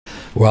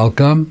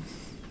Welcome.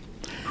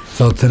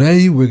 So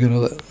today we're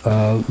going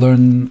to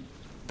learn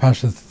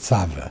Parshas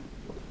Tetzaveh.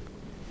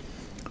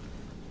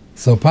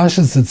 So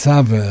Parshas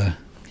Tetzaveh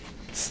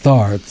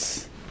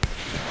starts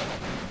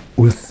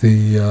with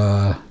the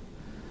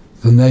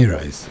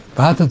Neiros.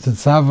 V'ata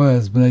Tetzaveh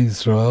as Bnei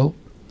Yisrael.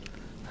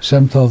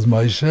 Hashem tells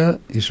Moshe,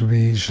 he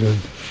should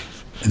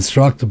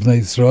instruct the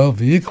Bnei Yisrael.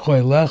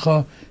 V'yikcho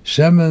elecha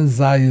shemen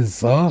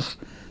zayizach.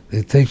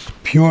 They take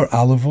pure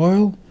olive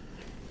oil.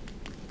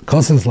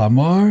 Kosas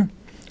lamar.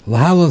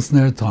 Lahalos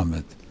ner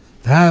talmid,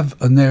 to have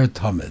a ner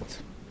talmid.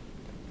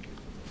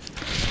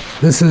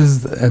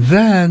 And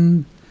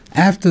then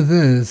after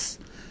this,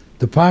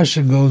 the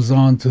parsha goes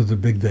on to the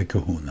big day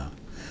kahuna.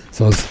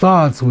 So it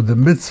starts with the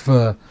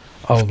mitzvah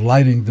of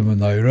lighting the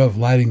menorah, of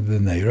lighting the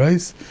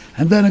neiros,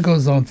 and then it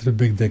goes on to the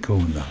big day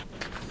kahuna.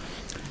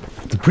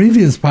 The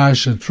previous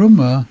parsha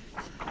Truma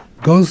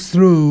goes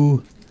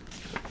through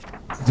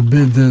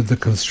the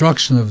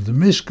construction of the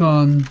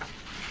Mishkan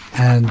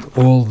and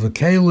all the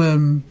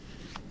kelim.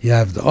 You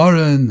have the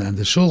Aron and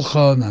the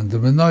Shulchan and the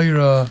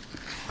Menorah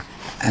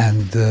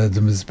and the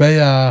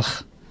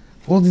Mizbeach,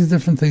 all these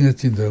different things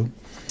that you do.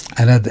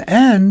 And at the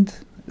end,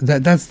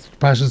 that's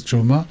Parshas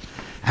Truma.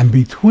 And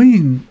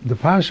between the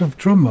Parsha of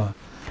Truma,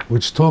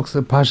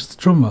 Parshas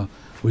Truma,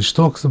 which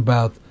talks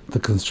about the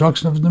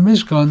construction of the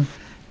Mishkan,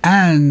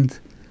 and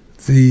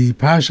the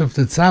Parsha of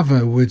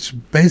Tetzaveh, which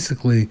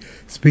basically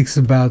speaks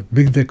about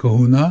Big De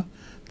Kahuna,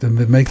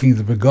 making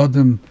the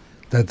begodim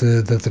that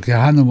the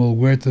Kohanim will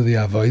wear to the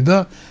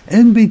Avodah.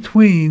 In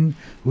between,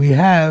 we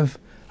have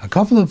a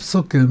couple of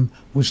psukim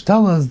which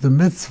tell us the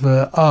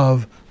mitzvah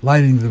of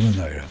lighting the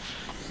menorah.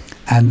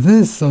 And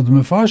this, so the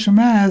Mefarshim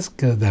ask,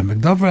 the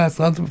Hamikdavar asks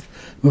other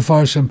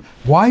Mefarshim,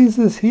 why is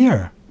this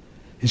here?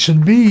 It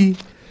should be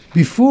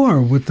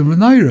before with the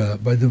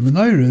menorah. By the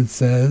menorah it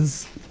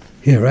says,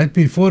 here, right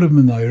before the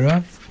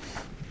menorah,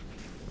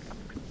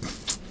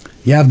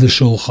 you have the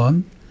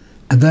Shulchan,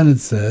 and then it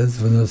says,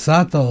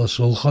 "V'nosata al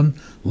shulchan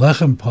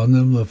lechem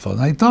panim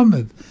lefanai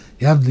tamid."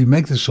 You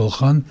make the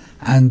shulchan,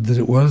 and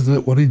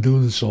what do you do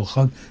with the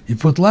shulchan? You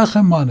put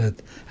lechem on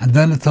it, and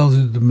then it tells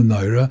you the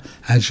menorah.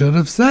 And should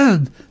have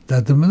said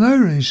that the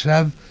menorah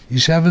you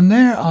should have a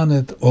ner on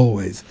it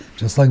always,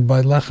 just like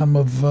by lechem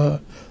of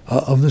the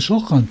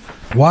shulchan.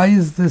 Why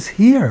is this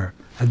here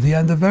at the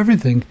end of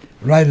everything,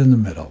 right in the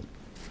middle?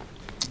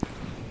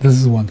 This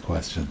is one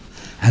question.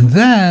 And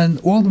then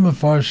all the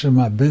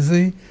mefarshim are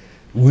busy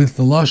with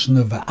the lashon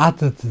of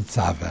V'ata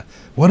Tetzaveh.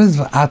 What is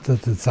V'ata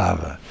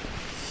Tetzaveh?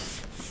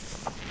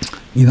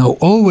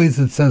 Always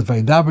it says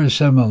Vaydaber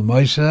Hashem el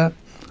Moshe.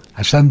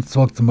 Hashem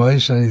talked to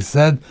Moshe and he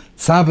said,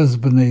 Tzaveh's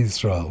B'nei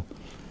Yisrael.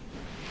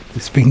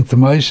 He's speaking to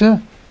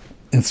Moshe,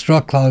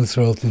 instruct Klal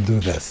Yisrael to do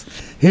this.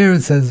 Here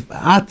it says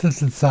V'ata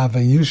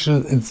Tetzaveh, you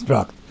should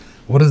instruct.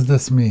 What does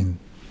this mean?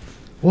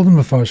 All the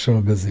Mefarshim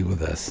are busy with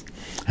this.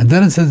 And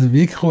then it says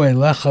V'yikchu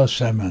elecha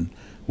shemen.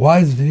 Why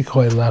is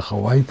V'yikchu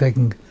elecha? Why are you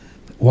taking?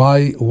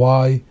 Why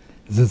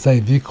does it say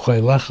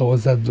V'yikchu elecha? What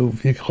does that do?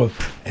 V'yikchu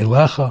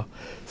elecha.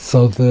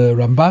 So the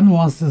Ramban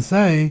wants to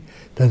say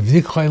that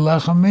V'yikchu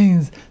elecha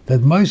means that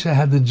Moshe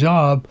had the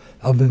job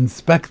of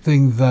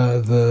inspecting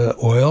the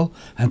oil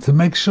and to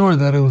make sure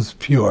that it was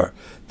pure,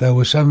 that it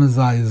was shemen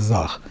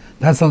zayizach.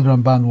 That's how the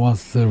Ramban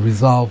wants to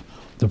resolve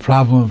the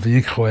problem of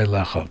V'yikchu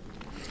elecha.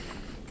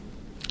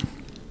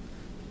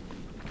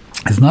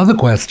 There's another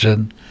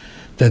question,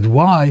 that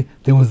why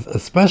there was a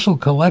special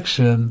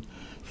collection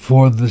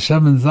for the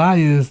Shemen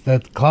Zayis,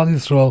 that Klal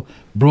Yisrael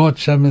brought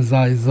Shemen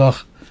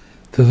Zayizach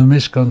to the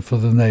Mishkan for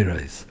the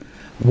Neiros.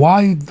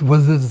 Why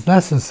was it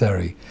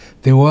necessary?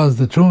 There was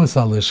the Trumas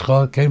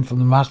Alishcha, came from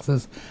the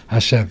Machzas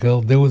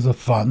HaShekel. There was a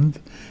fund,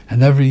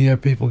 and every year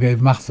people gave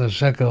Machzas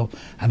HaShekel,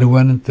 and it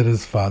went into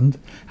this fund.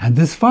 And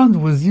this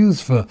fund was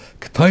used for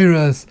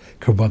Ketores,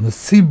 Karbanos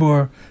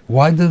Tzibur.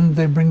 Why didn't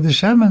they bring the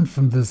Shemen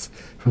from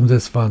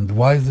this fund?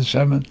 Why does the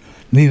Shemen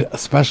need a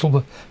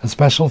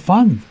special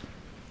fund?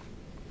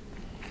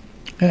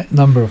 A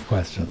number of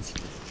questions.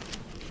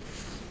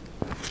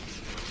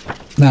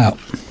 Now,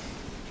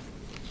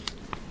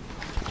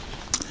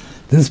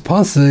 this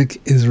pasuk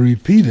is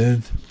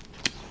repeated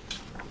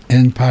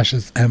in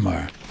Parshas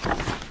Emor.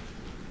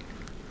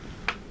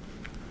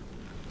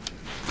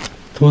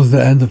 Towards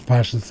the end of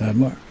Parshas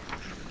Emor,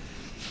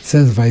 it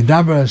says,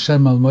 "Vaydaber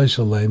Hashem al Moshe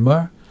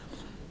leimor."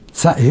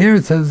 Here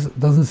it says,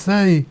 doesn't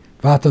say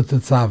V'ata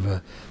Tetzaveh.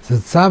 It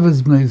says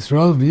Tzaveh's Bnei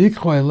Yisrael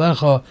v'yikchu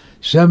elecha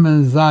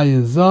shemen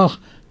zayizach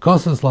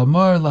kosas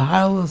lamor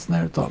lahalos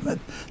ner talmid.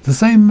 The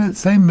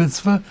same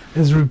mitzvah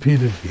is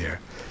repeated here.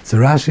 So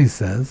Rashi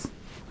says,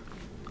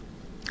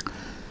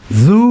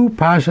 Zu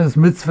Parshas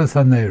mitzvah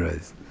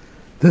saneiros.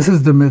 This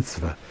is the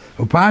mitzvah.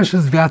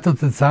 Uparshas V'ata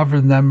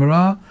Tetzaveh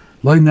nemra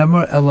loy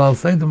nemra el al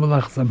seidem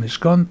melachas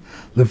hamishkan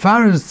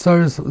lefarish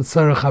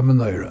tzarech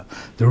hamenorah.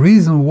 The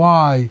reason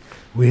why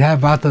we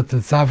have V'ata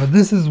Tetzaveh,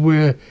 this is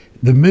where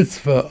the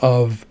mitzvah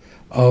of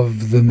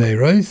the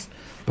neiros,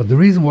 but the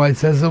reason why it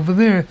says over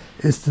there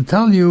is to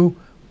tell you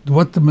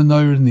what the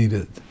menorah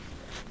needed.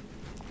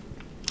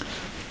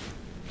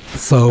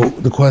 So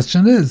the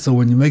question is, so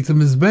when you make the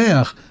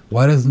mizbeach,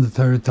 why doesn't the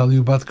Torah tell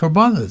you about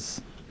karbanos?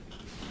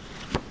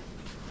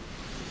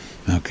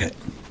 Okay.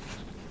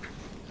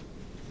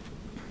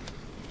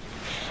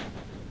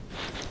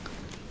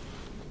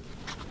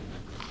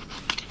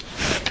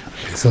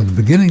 So the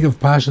beginning of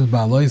Parshas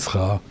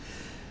Ba'aloischa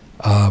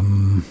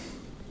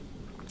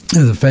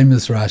is a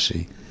famous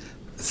Rashi.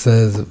 It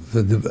says,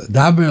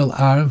 "Daber el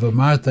Aaron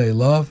v'marta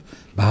elov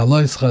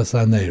ba'aloischa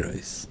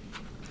saneres."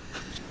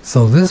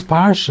 So this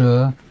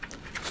parsha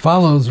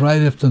follows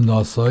right after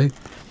Nosoi,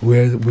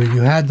 where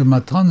you had the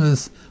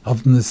matanas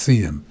of the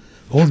Nesiim.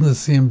 All the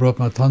Nesiim brought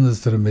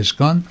matanas to the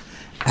Mishkan,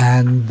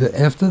 and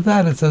after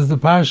that it says the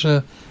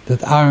parsha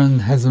that Aaron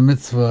has a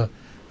mitzvah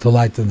to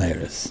light the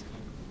neiros.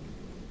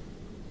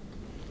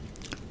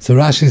 So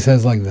Rashi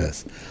says like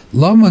this: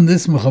 Lama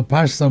nismacha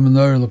parsha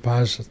menorah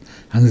leparshas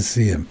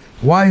hanesiim.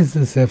 Why is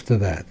this after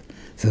that?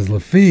 It says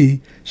Lefi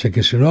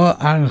shekeshira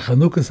Aaron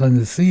chanukas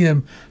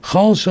hanesiim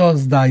chol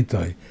shas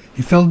daitoi.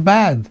 He felt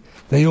bad.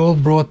 They all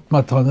brought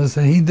matanas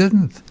and he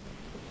didn't.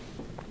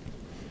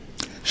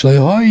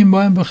 Shleihoy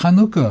imayim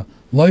b'chanukah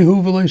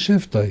loyhu v'loy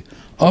shiftoi.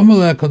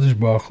 Amalei HaKadosh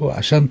Baruch Hu,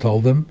 Hashem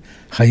told him,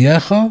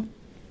 Chayecha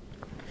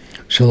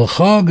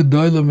shelacha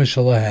gedolah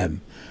mishalahem.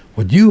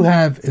 What you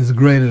have is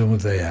greater than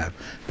what they have.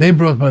 They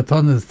brought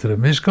matanas to the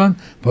Mishkan,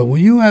 but what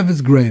you have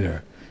is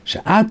greater.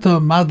 She'ata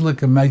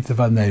madlik and meitav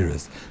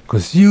haneres,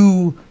 because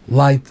you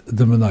light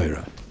the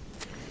menorah.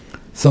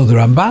 So the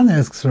Ramban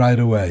asks right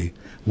away,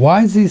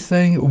 why is he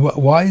saying,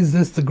 why is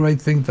this the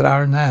great thing that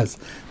Aaron has,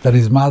 that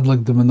he's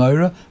madlik the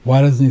menorah?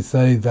 Why doesn't he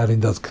say that he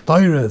does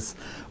ketores?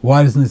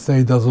 Why doesn't he say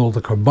he does all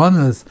the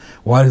karbanas?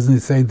 Why doesn't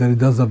he say that he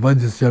does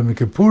avodas Yom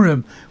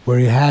Kippurim, where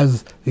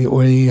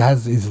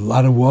he's a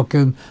lot of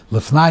walking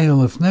lefnai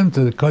and lefnim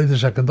to the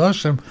kodesh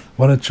hakadoshim?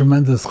 What a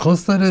tremendous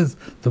chus that is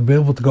to be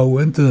able to go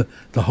into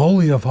the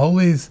holy of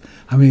holies.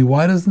 I mean,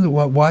 why isn't the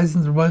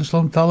Rebbeinu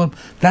Shalom tell him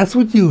that's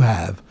what you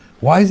have?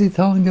 Why is he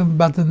telling him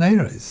about the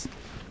neiros?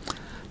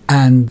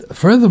 And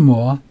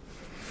furthermore,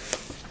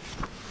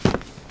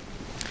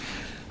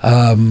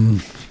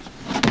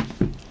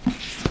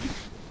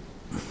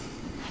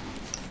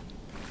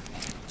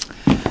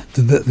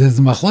 there's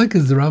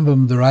machlokes the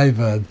Rambam derived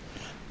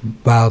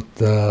about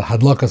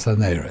hadlokas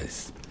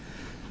haneiros.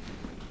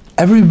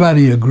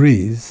 Everybody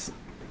agrees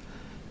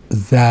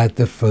that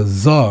if a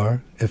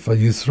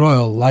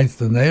Yisrael lights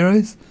the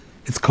neiros,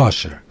 it's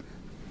kosher.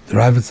 The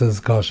Ravid says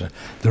kosher.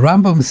 The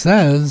Rambam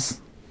says,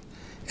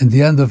 in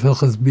the end of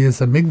Hilchas Bias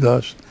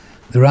HaMikdash,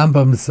 the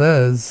Rambam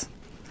says,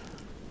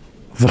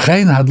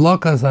 V'chein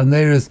hadlokas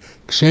haneiros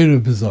ksheru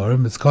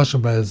b'zorim, it's kosher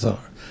by a zor.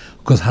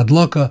 Because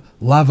hadloka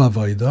lav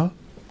avoda,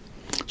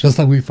 just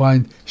like we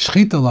find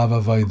shchita lav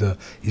avoda,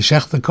 you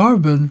shech the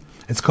carbon,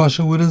 it's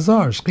kosher with a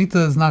zor.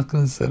 Shchita is not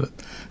considered.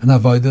 And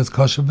avoda is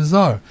kosher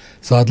b'zor.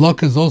 So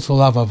hadloka is also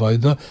lav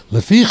avoda.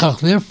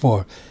 Lefichach,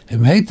 therefore,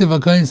 im heitiv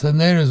ha'koyin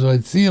haneiros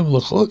v'aytziyim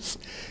l'chutz,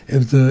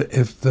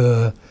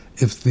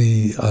 if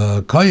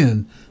the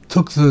kohen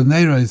took the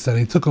neiros and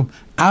he took them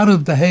out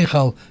of the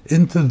heichal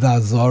into the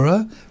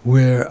azara,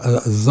 where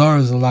a zar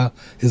is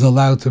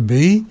allowed to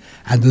be,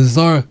 and the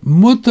zar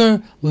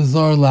mutter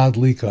l'zar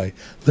ladlikai.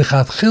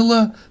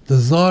 L'chatchila, the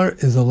zar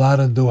is allowed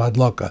to do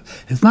hadloka.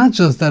 It's not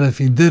just that if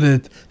he did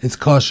it, it's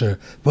kosher,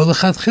 but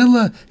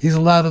l'chatchila, he's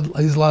allowed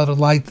to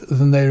light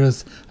the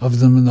neiros of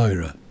the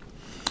menorah.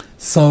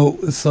 So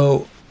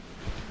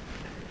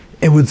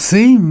it would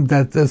seem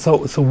that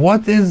so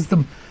what is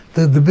the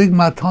big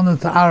matana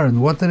to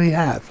Aaron? What did he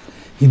have?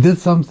 He did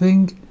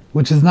something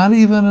which is not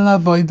even an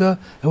avodah,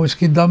 and which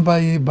can be done by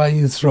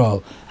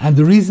Yisrael. And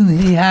the reason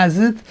he has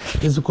it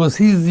is because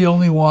he's the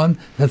only one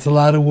that's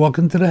allowed to walk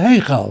into the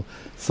heichal.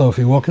 So if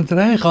he walk into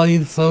the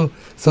heichal,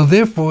 so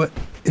therefore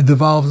it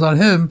devolves on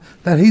him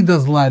that he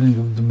does lighting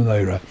of the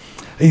menorah.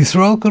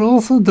 Yisrael could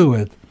also do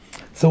it.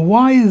 So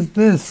why is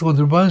this, what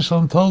the Rebbeinu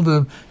Shalom told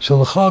him,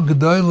 Shalacha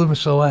Gedolim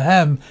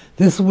Shalahem,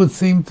 this would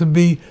seem to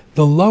be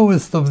the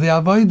lowest of the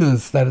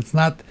avodas, that it's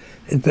not,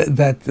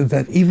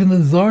 that even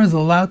the Zor is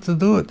allowed to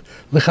do it.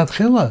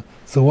 Lechatchila.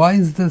 So why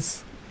is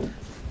this?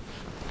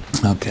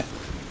 Okay.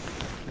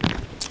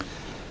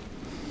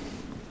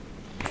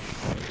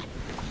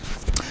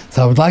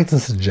 So I would like to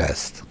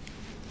suggest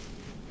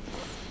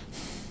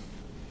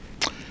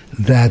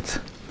that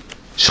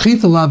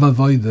Shchita Lav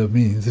Avodah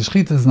means, the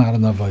Shchita is not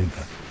an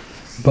Avodah.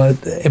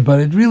 But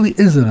it really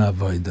is an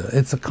avodah.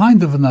 It's a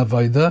kind of an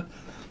avodah,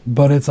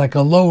 but it's like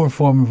a lower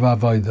form of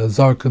avodah.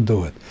 Zar can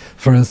do it.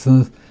 For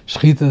instance,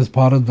 shchita is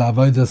part of the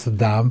avodah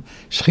sadam.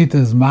 Shchita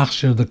is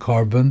machshir, the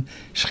carbon.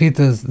 Shchita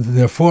is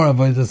therefore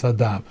avodah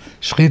sadam.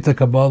 Shchita,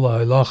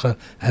 kabbalah, halacha,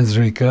 and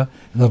zrika.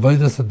 The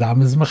avodah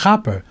sadam is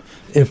mechaper.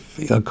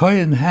 If a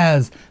kohen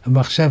has a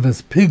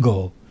machshavas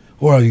pigol,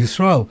 or a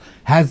Yisrael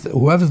has,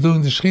 whoever's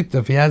doing the shchita,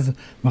 if he has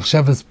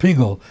machshavas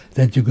pigol,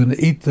 that you're going to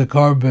eat the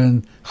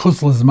carbon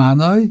chutz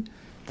l'zmanoi,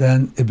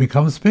 then it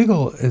becomes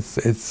pigol. It's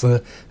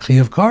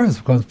chiyav kares,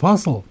 it becomes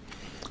possible.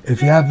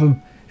 If you have a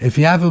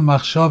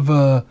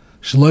machshava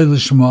shloi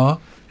l'shma,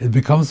 it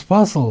becomes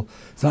possible.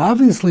 So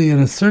obviously, at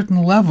a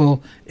certain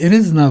level, it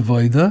is an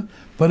avodah,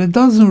 but it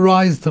doesn't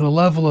rise to the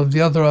level of the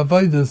other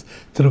avodas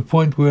to the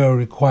point where it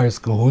requires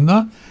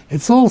kahuna.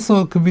 It's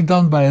also could be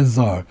done by a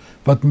zar,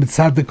 but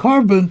mitzad the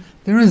carbon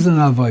there is an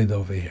avoid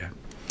over here.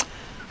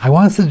 I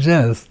want to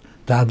suggest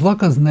that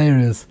adlakas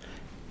neiris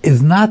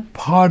is not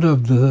part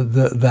of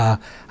the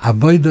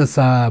avodas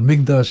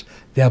hamikdash,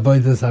 the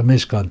avodas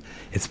hamishkan.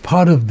 It's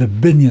part of the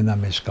binyan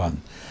hamishkan.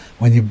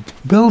 When you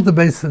build the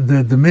base,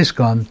 the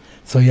mishkan,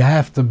 so you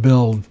have to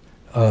build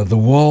the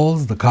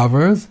walls, the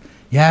covers.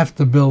 You have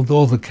to build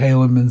all the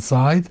kalim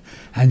inside,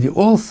 and you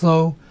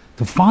also,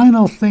 the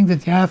final thing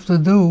that you have to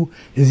do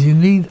is you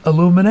need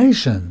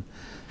illumination.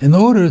 In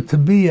order to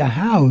be a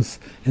house,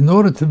 in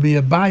order to be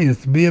a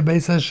bayis, to be a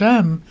Beis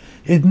Hashem,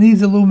 it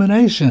needs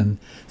illumination.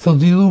 So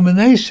the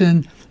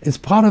illumination is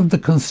part of the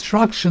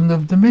construction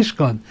of the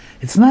Mishkan.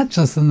 It's not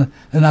just an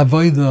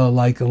avodah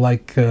like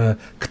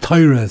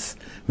Ketores.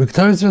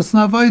 Ketores is just an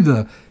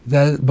avodah.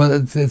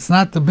 But it's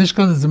not, the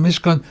Mishkan is a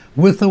Mishkan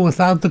with or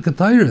without the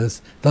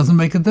Ketores. Doesn't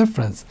make a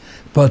difference.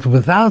 But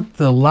without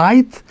the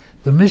light,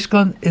 the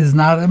Mishkan is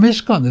not a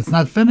Mishkan. It's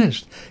not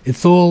finished.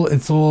 It's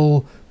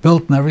all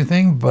built and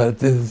everything, but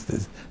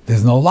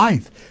there's no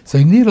light. So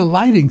you need a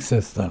lighting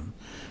system.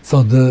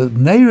 So the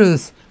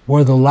Neiros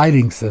were the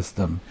lighting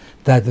system.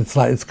 That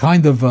it's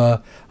kind of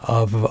an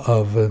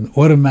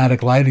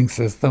automatic lighting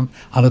system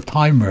on a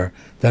timer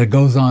that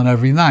goes on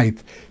every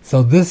night.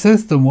 So this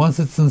system, once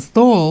it's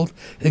installed,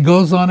 it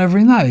goes on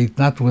every night,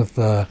 not with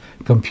a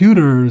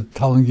computer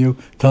tell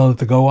it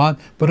to go on,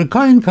 but a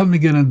kohen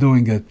coming in and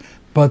doing it.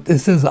 But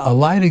this is a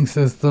lighting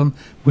system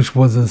which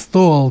was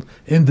installed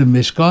in the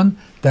Mishkan,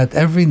 that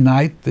every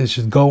night there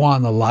should go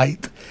on a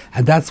light,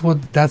 and that's what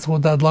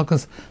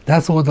Adlakas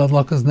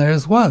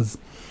Neiros was.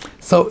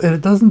 So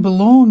it doesn't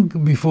belong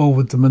before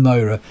with the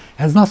menorah. It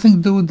has nothing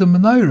to do with the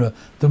menorah.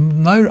 The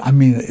menorah, I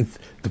mean, it's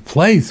the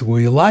place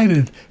where you light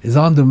it is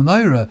on the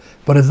menorah,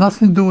 but it has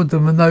nothing to do with the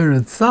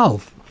menorah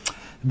itself.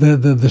 The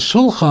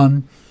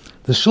shulchan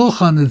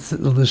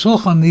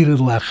needed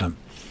lechem.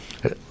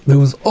 There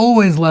was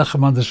always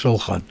lechem on the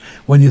shulchan.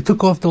 When you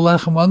took off the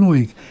lechem 1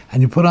 week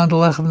and you put on the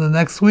lechem the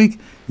next week,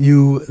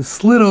 you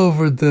slid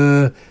over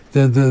the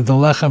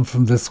lechem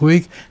from this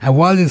week, and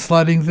while you're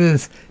sliding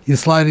this, you're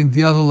sliding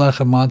the other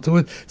lechem onto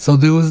it. So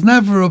there was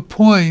never a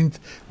point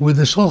where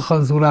the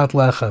shulchan's without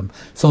lechem.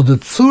 So the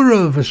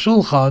tzura of a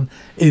shulchan,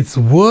 it's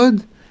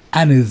wood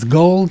and it's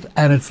gold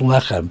and it's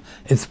lechem.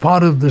 It's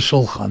part of the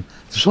shulchan.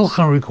 The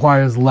shulchan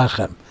requires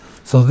lechem.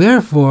 So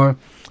therefore,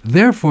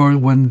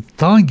 when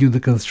telling you the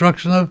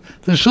construction of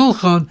the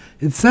shulchan,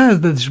 it says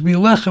that there should be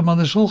lechem on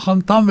the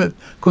shulchan tamid,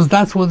 because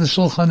that's what the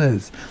shulchan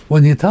is.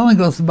 When you're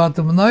telling us about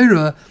the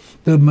menorah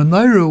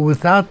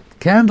without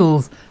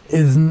candles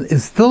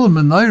is still a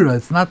menorah.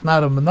 It's not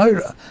a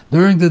menorah.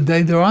 During the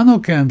day there are no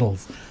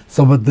candles.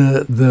 So, but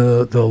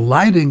the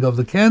lighting of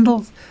the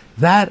candles,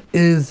 that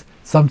is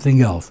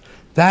something else.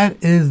 That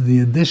is the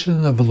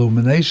addition of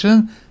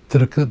illumination to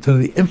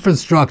the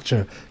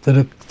infrastructure, to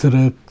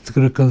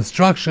the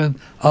construction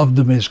of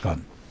the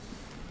Mishkan.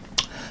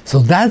 So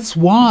that's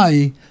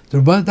why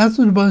that's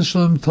what Rabbi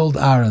Shalom told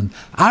Aaron.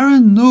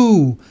 Aaron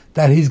knew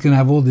that he's going to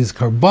have all these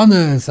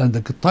karbanas and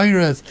the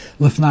ketores,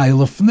 lifnai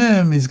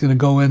lifnim. He's going to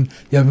go in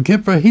Yom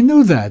Kippur. He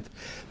knew that,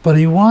 but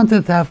he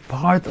wanted to have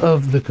part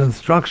of the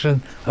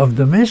construction of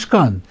the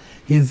Mishkan.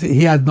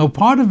 He had no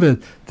part of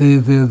it.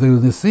 The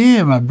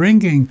Nesiim are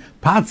bringing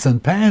pots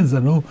and pans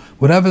and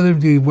whatever they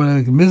do,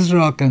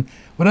 mizrak and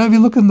whatever.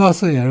 You look at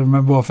Nosei, I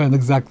remember offhand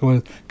exactly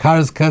what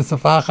Karas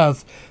Kesef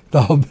Achas.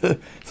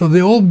 So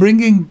they're all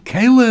bringing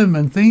kalim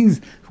and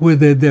things where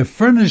they're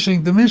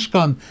furnishing the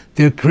Mishkan.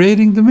 They're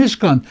creating the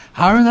Mishkan.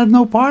 Aaron had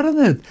no part in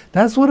it.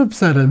 That's what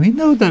upset him. He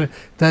knew that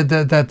he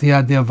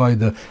had the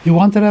avodah. He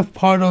wanted to have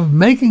part of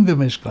making the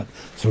Mishkan.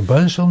 So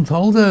Rabbi Shalom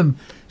told him,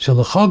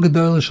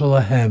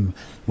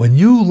 when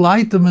you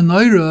light the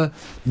menorah,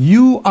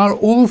 you are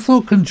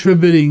also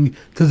contributing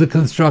to the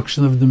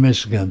construction of the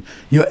Mishkan.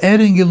 You're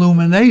adding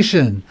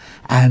illumination.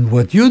 And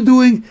what you're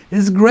doing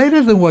is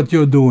greater than what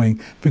you're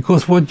doing,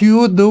 because what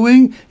you're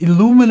doing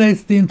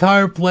illuminates the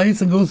entire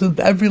place and goes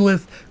into every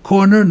last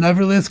corner and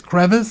every last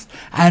crevice,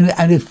 and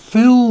it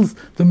fills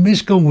the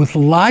Mishkan with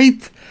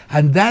light,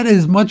 and that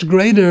is much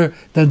greater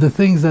than the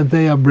things that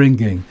they are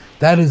bringing.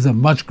 That is a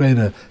much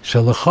greater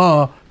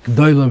shalacha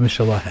g'dola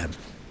m'shalahem.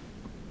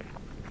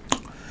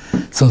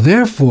 So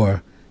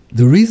therefore,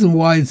 the reason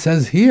why it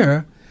says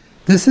here,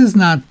 this is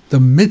not the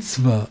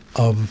mitzvah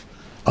of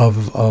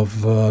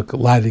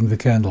lighting the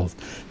candles.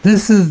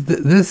 This is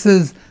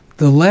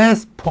the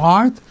last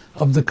part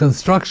of the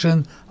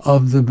construction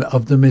of the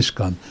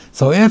Mishkan.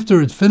 So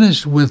after it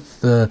finished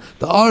with the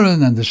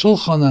Aron and the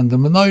Shulchan and the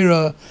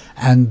Menorah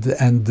and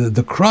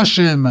the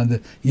Krushim and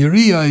the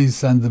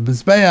Yeriyos and the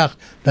Mizbeach,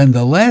 then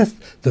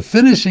the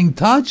finishing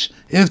touch,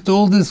 after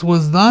all this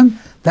was done,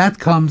 that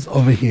comes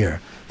over here.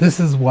 This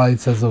is why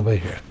it says over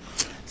here.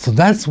 So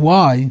that's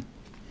why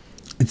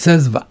it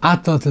says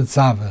V'ata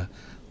Tetzaveh,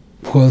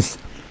 because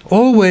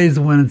always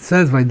when it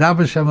says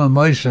Vaydaber Shem al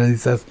Moshe, it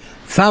says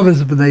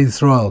Tzaveh B'nai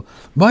Yisrael.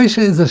 Moshe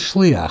is a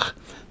shliach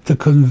to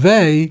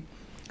convey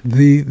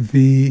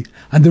the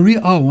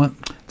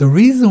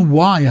reason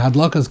why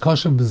Hadlakas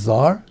kosher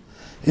bizarre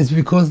is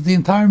because the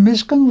entire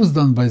Mishkan was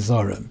done by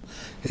Zarim.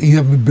 You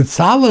have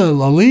B'Tzalel,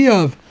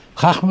 Aliyah,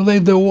 Chacham, they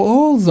were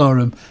all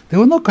Zarim. There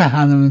were no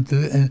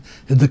Kahanim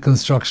in the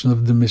construction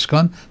of the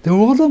Mishkan. They were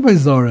all done by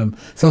Zarim.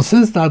 So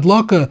since the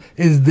Adlaka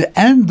is the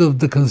end of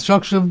the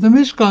construction of the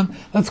Mishkan,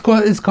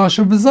 it's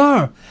kosher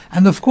bizarre.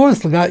 And of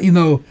course,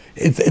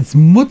 it's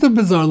mutter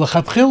bizarre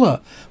l'chatchila.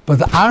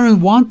 But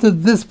Aaron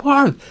wanted this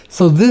part.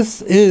 So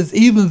this is,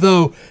 even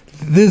though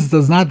this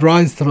does not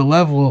rise to the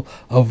level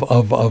of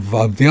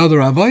the other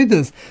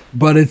avodas,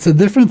 but it's a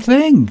different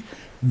thing.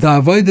 The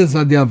avodas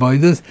are the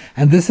avodas,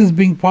 and this is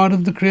being part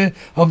of the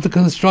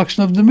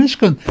construction of the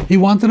Mishkan. He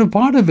wanted a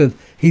part of it.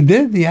 He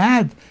did. He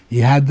had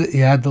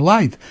the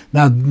light.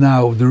 Now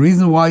the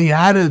reason why he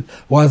had it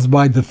was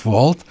by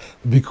default,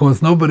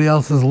 because nobody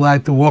else is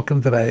allowed to walk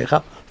into the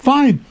Heichal.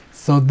 Fine.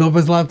 So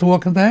nobody's allowed to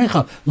walk into the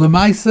Heichal.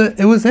 L'maisa,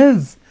 it was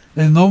his.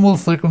 In normal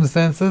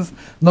circumstances,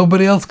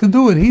 nobody else could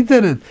do it. He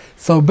did it.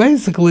 So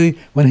basically,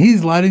 when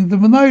he's lighting the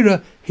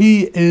menorah,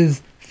 he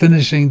is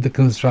finishing the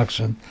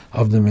construction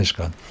of the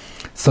Mishkan.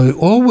 So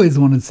always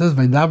when it says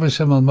Vaydaber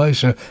Hashem al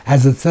Moshe,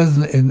 as it says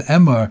in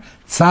Emor,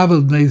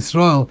 Tzavel Bnei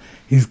Yisrael,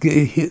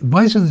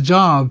 Moshe's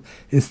job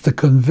is to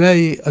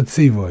convey a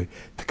tzivoy,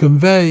 to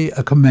convey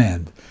a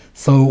command.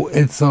 So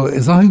it's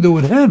nothing to do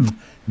with him.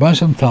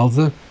 Hashem tells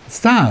it,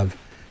 Stav.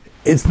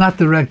 It's not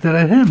directed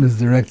at him, it's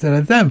directed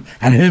at them,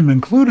 and him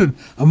included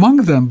among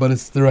them, but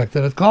it's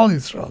directed at Klal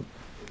Yisrael.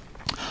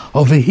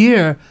 Over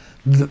here,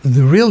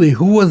 really,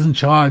 who was in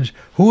charge,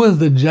 who was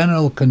the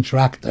general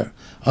contractor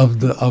of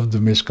the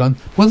Mishkan,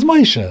 was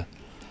Moshe.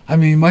 I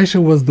mean, Moshe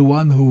was the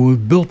one who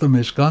built the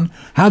Mishkan.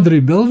 How did he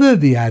build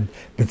it? He had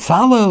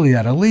B'Tzalel, he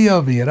had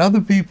Eliyav, he had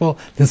other people.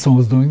 This one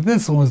was doing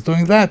this, one was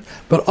doing that.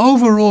 But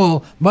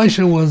overall,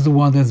 Moshe was the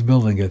one that's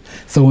building it.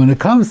 So when it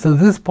comes to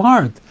this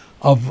part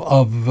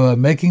of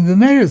making the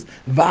neiros,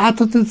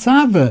 V'ata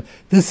Tetzaveh,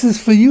 this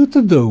is for you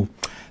to do,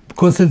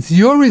 because it's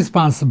your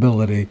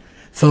responsibility.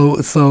 So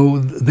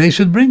they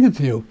should bring it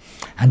to you,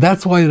 and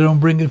that's why they don't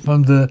bring it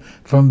from the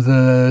Trumas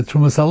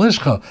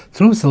Halishcha.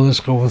 Trumas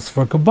Halishcha was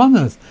for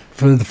kabbanas,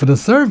 for the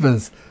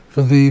service,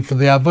 for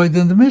the avoid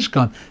in the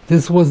Mishkan.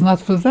 This was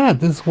not for that.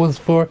 This was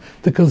for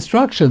the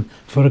construction.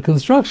 For the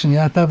construction, you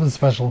have to have a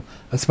special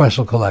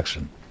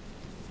collection.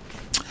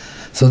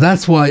 So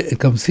that's why it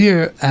comes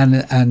here,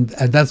 and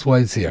that's why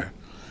it's here.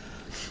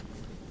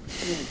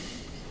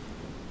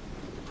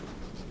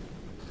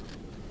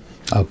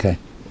 Okay.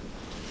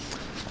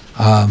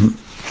 And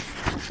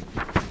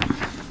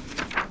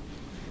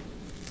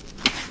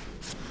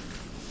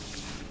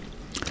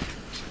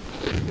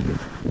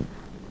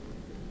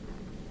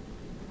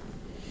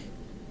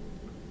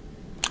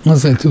I'll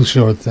say two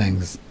short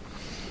things.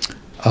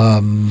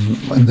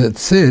 And the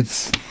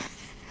tzitz,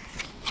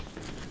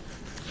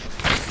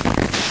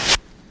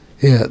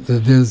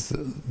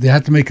 they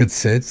had to make a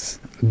tzitz,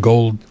 a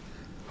gold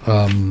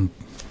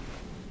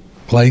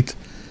plate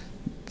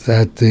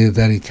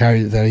that he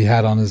carried, that he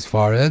had on his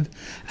forehead,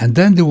 and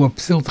then there were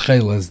psil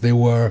tchelas. There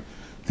were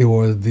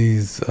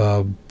these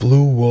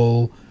blue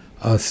wool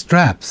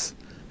straps.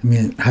 I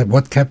mean,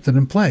 what kept it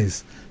in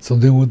place? So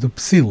they were the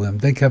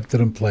psilim. They kept it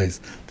in place.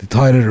 They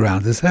tied it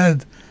around his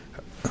head,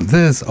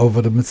 this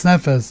over the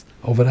mitznefes,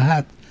 over the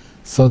hat.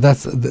 So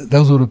those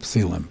were the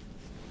psilim.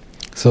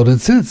 So the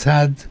tzitz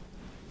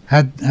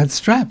had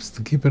straps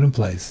to keep it in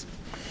place.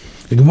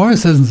 The Gemara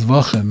says in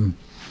Zvachim,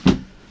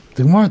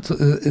 the Gemara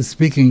is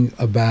speaking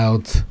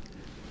about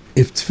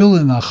if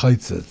tefillin are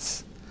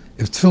chaytzitz,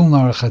 if tefillin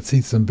are a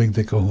chatzitza and big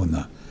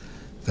kahuna,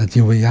 that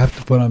you have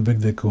to put on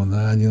big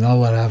kahuna and you're not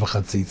allowed to have a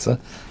chatzitza.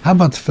 How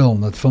about tefillin?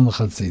 Not tefillin a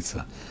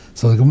chatzitza.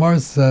 So the Gemara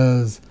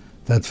says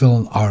that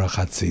tefillin are a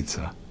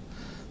chatzitza.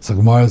 So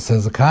the Gemara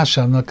says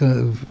akasha. I'm not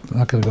going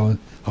to go and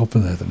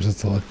open it. I'm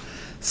just telling.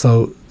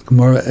 So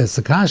Gemara is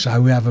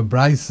akasha. We have a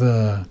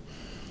brisa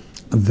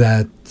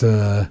that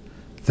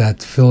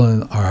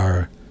tefillin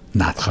are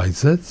not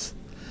chaytzitz.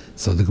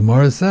 So the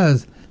Gemara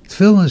says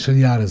tefillin shel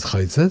yad is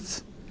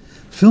chaytzitz,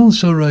 tefillin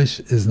shel rosh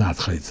is not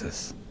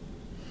chaytzitz.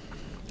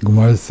 The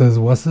Gemara says,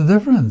 what's the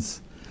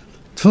difference?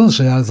 Tefillin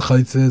shel yad is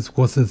chaytzitz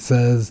because it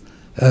says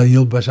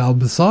yilbash al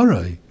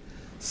b'sarai,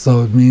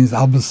 so it means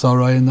al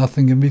b'sarai and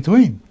nothing in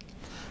between.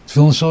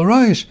 Tefillin shel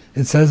rosh,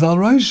 it says al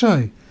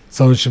roshai,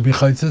 so it should be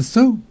chaytzitz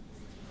too.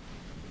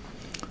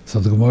 So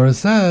the Gemara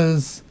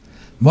says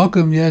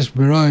mokum yesh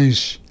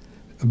b'rosh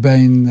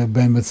bein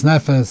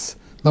mitznefes.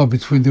 No,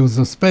 there was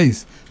a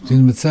space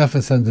between the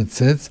mitzvah and the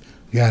tzitz.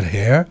 You had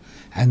hair,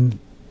 and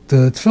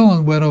the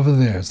tefillin went over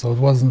there, so it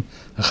wasn't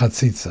a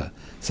chatzitza.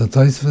 So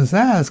Tosfos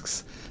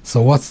asks,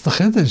 so what's the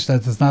chiddush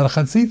that it's not a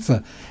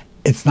chatzitza?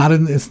 It's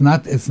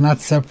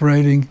not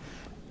separating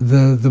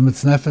the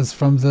mitznefes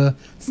from the.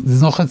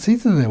 There's no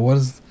chatzitza there.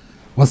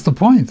 What's the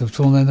point of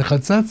tefillin and the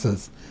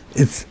chatzitzas?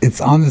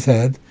 It's on his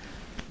head.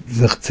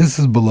 The chatzitza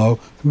is below.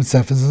 The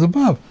mitzvah is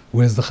above.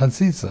 Where's the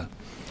chatzitza?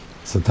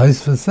 So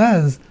Tosfos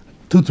says.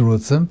 And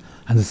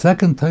the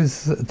second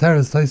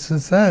Tosfos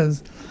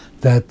says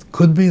that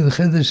could be the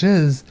chiddush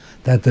is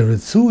that the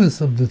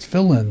ritzuas of the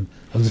tefillin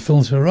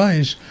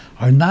sharayish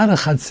are not a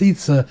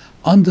chatzitza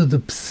under the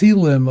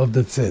psilim of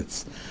the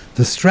tzitz.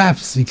 The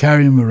straps, you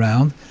carry them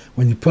around.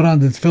 When you put on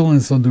the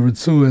tefillin, so the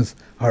ritzuas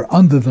are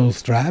under those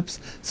straps.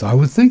 So I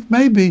would think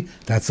maybe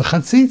that's a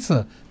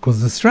chatzitza,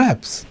 because the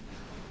straps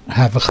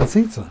have a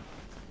chatzitza.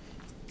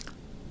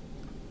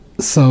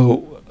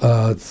 So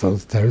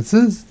Teretz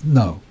says,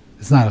 no,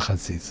 it's not a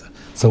chatzitza.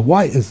 So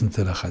why isn't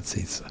it a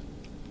chatzitza?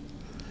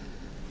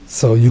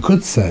 So you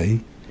could say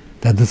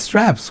that the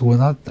straps were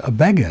not a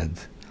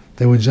beged.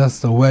 They were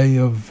just a way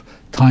of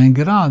tying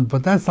it on,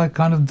 but that's like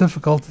kind of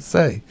difficult to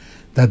say.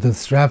 That the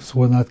straps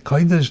were not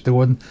kodesh,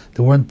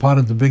 they weren't part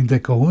of the big de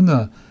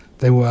kahuna.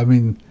 They were, I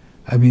mean,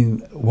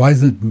 why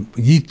is it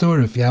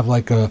yitur if you have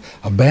like a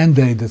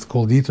band-aid that's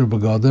called yitur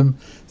begadim?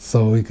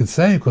 So you could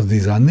say, because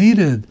these are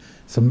needed.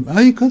 So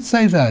you could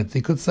say that.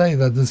 You could say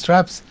that the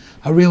straps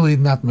are really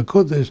not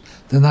mekudesh,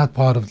 they're not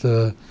part of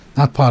the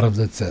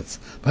tzitz.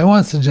 But I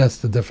want to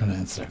suggest a different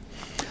answer.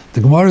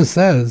 The Gemara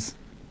says,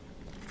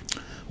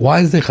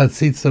 why is the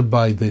chatzitza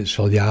by the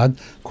shal yad?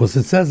 Because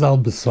it says al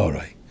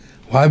besorei.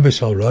 Why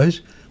b'shal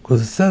roish?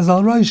 Because it says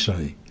al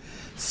roishai.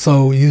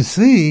 So you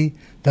see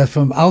that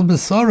from al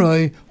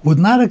besorei would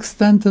not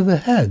extend to the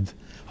head.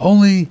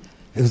 Only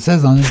if it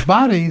says on his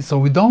body,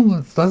 so it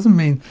doesn't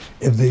mean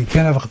if you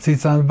can't have a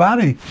chatzitza on the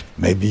body,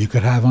 maybe you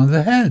could have on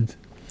the head.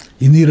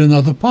 You need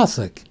another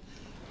pasuk.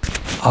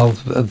 Al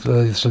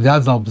shal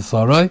yad al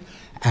besorei.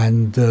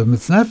 And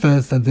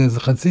mitznefes, that there's a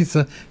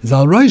chatzitza, is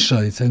al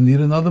roishai, so you need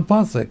another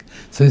pasuk.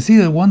 So you see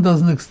that one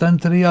doesn't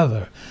extend to the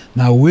other.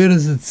 Now, where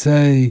does it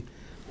say,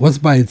 what's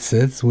by its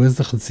tzitz? Where's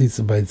the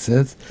chatzitza by its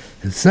tzitz?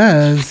 It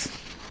says,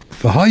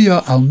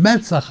 v'haya al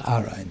metzach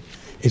arayin.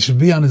 It should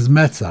be on his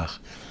metzach.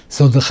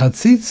 So the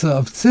chatzitza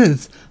of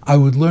tzitz, I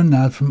would learn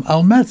that from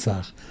al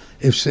metzach.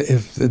 If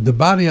the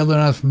body I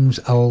learn out from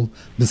al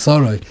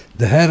besorei,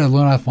 the head I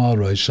learn out from al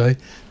roishai,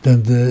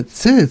 then the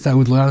tzitz I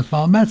would learn out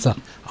from al metzach,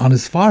 on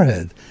his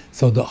forehead.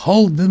 So the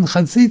whole din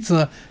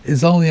chatzitza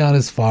is only on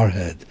his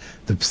forehead.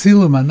 The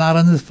psilim are not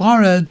on his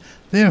forehead,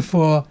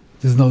 therefore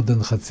there's no din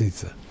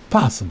chatzitza.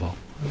 Possible.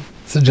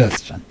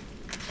 Suggestion.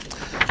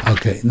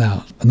 Okay,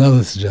 now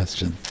another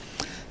suggestion.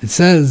 It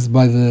says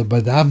by the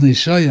avnei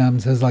shoham,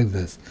 it says like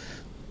this.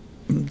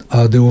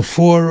 There were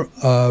 4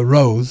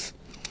 rows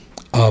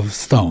of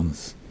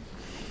stones.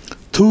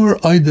 Tur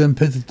oidem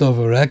pititov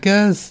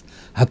rekes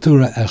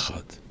hatura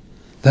echad.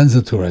 Then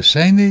zatura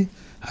sheni,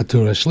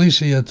 hatura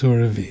shlishi,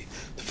 hatura revi.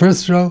 The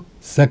first row,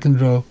 second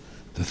row,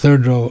 the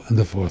third row, and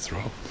the fourth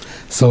row.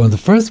 So in the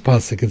first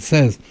pasuk it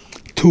says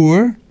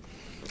tur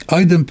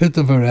oidem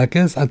pititov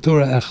rekes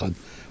hatura echad.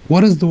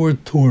 What does the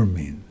word tur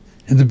mean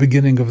in the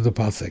beginning of the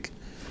pasuk?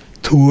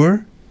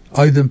 Tur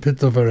oidem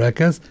pititov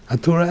rekes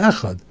hatura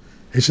echad.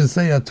 It should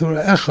say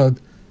hatura echad.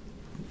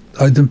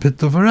 What does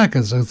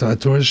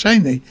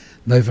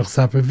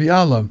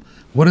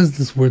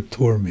this word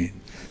tur mean?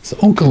 So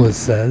Onkelos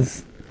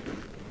says,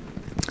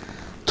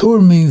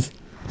 tur means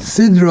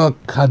sidra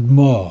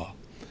kadmo,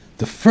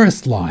 the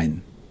first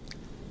line.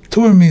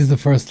 Tur means the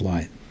first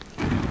line.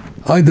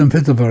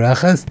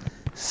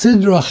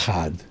 Sidra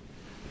chad.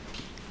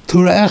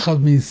 Tur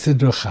echad means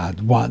sidra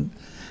chad, one.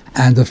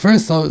 And the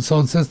first, so it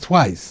says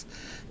twice.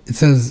 It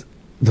says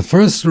the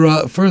first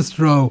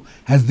row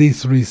has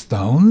these 3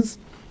 stones.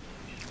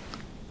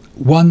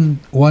 One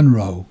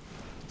row.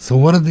 So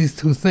what are these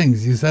 2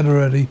 things? You said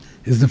already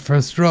is the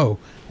first row.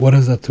 What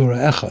is Atura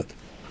Echad?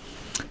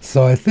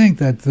 So I think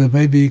that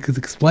maybe you could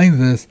explain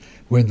this,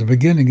 where in the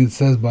beginning it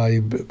says by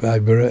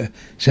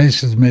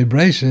Sheishes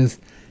Mebreshis,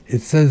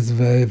 it says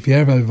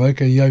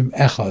V'yer Yom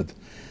Echad.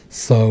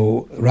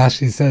 So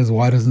Rashi says,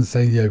 why doesn't it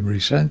say Yom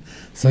Rishon?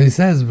 So he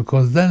says,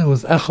 because then it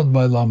was Echad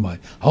by Lamai,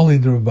 only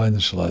the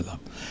Rabbeinu Shalom.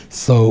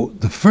 So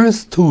the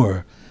first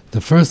tour,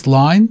 the first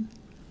line,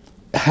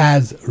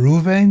 has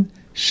Ruvain,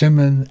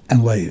 Shimon,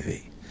 and Levi.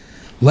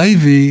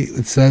 Levi,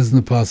 it says in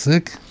the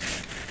pasuk,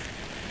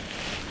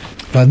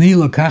 "Vani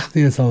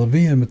lokachti es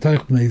alaviyim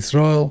metoich bnei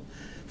Yisrael,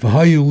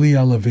 v'hayu li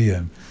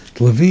alaviyim."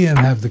 The Leviim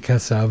have the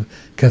Kesa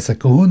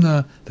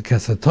Kahuna, the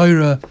Kesa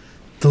Torah.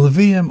 The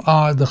Leviim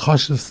are the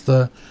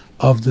chashivsta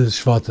of the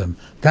Shvatim.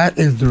 That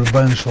is the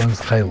Rabbeinu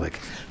Shalom's chelik.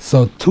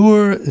 So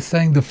Tur is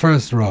saying the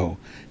first row.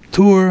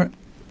 Tur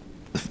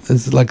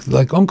is like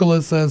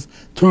Onkelos says,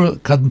 Tur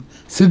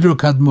Sidru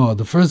Kadmo,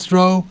 the first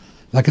row,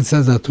 like it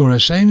says at Tur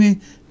Hasheni,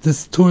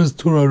 this Tur is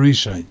Tur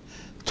Rishon.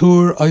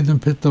 Tur Oidem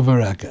Pitto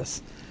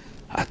Varakas.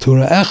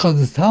 Tur Echad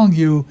is telling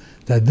you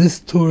that this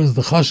Tur is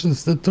the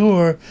Chashus the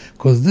Tur,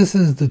 because this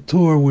is the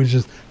Tur which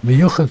is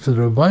Meyuchat for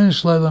the Rabbeinu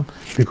Shalom,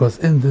 because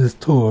in this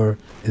Tur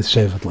is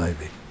Shevet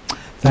Levi.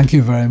 Thank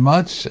you very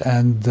much,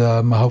 and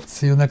I hope to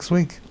see you next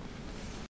week.